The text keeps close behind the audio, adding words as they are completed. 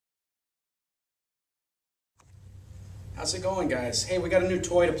How's it going, guys? Hey, we got a new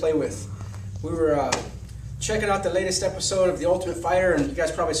toy to play with. We were checking out the latest episode of The Ultimate Fighter, and you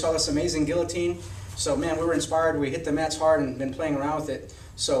guys probably saw this amazing guillotine. So, man, we were inspired. We hit the mats hard and been playing around with it.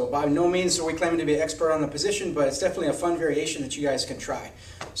 So, by no means are we claiming to be an expert on the position, but it's definitely a fun variation that you guys can try.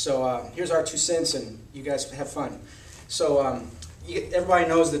 So, here's our 2 cents, and you guys have fun. So, everybody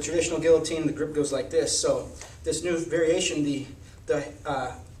knows the traditional guillotine, the grip goes like this. So, this new variation, the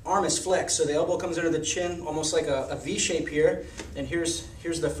arm is flexed, so the elbow comes under the chin, almost like a V shape here, and here's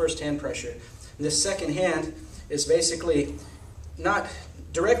the first hand pressure. And this second hand is basically not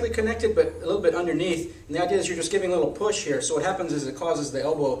directly connected, but a little bit underneath, and the idea is you're just giving a little push here, so what happens is it causes the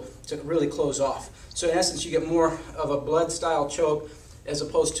elbow to really close off. So in essence, you get more of a blood-style choke as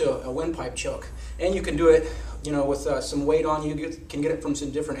opposed to a windpipe choke. And you can do it, you know, with some weight on you. You can get it from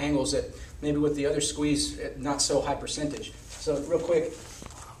some different angles that maybe with the other squeeze, not so high percentage. So real quick,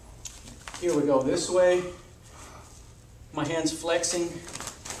 here we go this way. My hand's flexing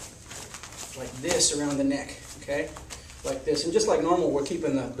like this around the neck, okay? Like this. And just like normal, we're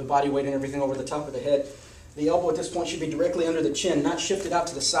keeping the body weight and everything over the top of the head. The elbow at this point should be directly under the chin, not shifted out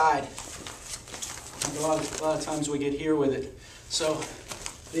to the side. A lot of times we get here with it. So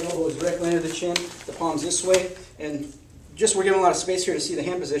the elbow is directly under the chin, the palm's this way, and just we're giving a lot of space here to see the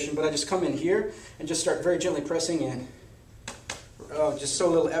hand position, but I just come in here and just start very gently pressing in. Just so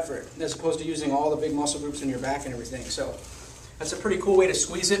little effort, as opposed to using all the big muscle groups in your back and everything. So that's a pretty cool way to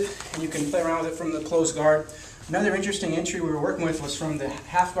squeeze it, and you can play around with it from the closed guard. Another interesting entry we were working with was from the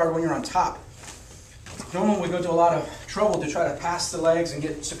half guard when you're on top. Normally we go to a lot of trouble to try to pass the legs and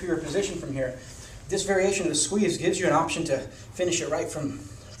get superior position from here. This variation of the squeeze gives you an option to finish it right from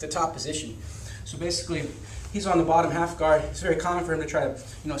the top position. So basically, he's on the bottom half guard. It's very common for him to try to,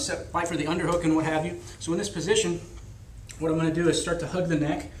 fight for the underhook and what have you. So in this position, what I'm going to do is start to hug the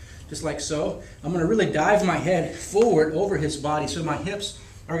neck, just like so. I'm going to really dive my head forward over his body, so my hips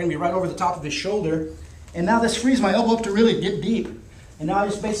are going to be right over the top of his shoulder. And now this frees my elbow up to really get deep. And now I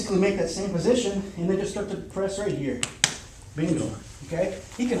just basically make that same position, and then just start to press right here. Bingo. Okay?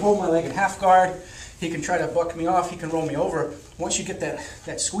 He can hold my leg in half guard. He can try to buck me off. He can roll me over. Once you get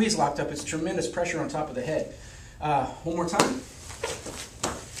that squeeze locked up, it's tremendous pressure on top of the head. One more time.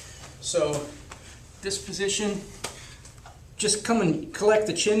 So this position, just come and collect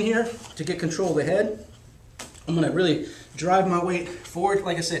the chin here to get control of the head. I'm going to really drive my weight forward.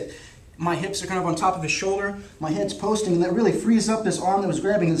 Like I said, my hips are kind of on top of his shoulder. My head's posting, and that really frees up this arm that was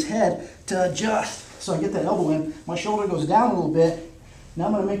grabbing his head to adjust. So I get that elbow in. My shoulder goes down a little bit. Now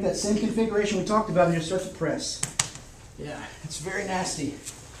I'm going to make that same configuration we talked about and just start to press. Yeah, it's very nasty.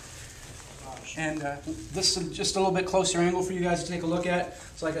 And this is just a little bit closer angle for you guys to take a look at.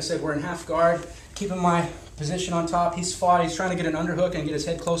 So like I said, we're in half guard, keeping my position on top. He's fought. He's trying to get an underhook and get his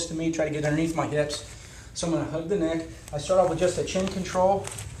head close to me, try to get underneath my hips. So I'm going to hug the neck. I start off with just a chin control,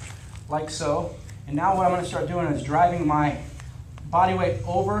 like so. And now what I'm going to start doing is driving my body weight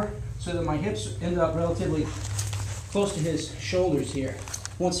over so that my hips end up relatively close to his shoulders here.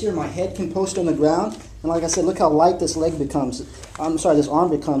 Once here, my head can post on the ground. And like I said, look how light this leg becomes. This arm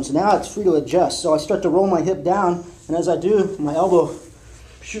becomes. Now it's free to adjust. So I start to roll my hip down, and as I do, my elbow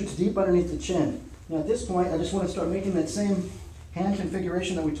shoots deep underneath the chin. Now at this point, I just want to start making that same hand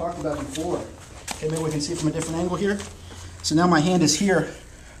configuration that we talked about before. Okay, maybe we can see it from a different angle here. So now my hand is here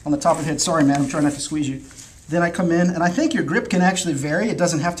on the top of the head. Sorry, man, I'm trying not to squeeze you. Then I come in, and I think your grip can actually vary. It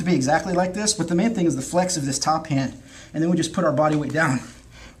doesn't have to be exactly like this, but the main thing is the flex of this top hand. And then we just put our body weight down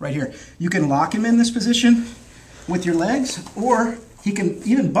right here. You can lock him in this position with your legs, or he can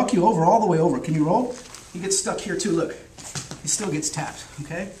even buck you over all the way over. Can you roll? He gets stuck here too, look. He still gets tapped,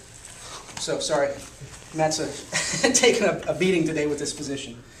 okay? So, sorry, Matt's taking a beating today with this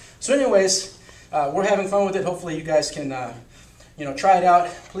position. So anyways, we're having fun with it. Hopefully you guys can try it out.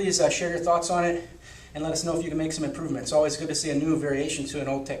 Please share your thoughts on it and let us know if you can make some improvements. It's always good to see a new variation to an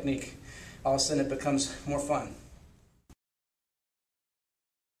old technique. All of a sudden it becomes more fun.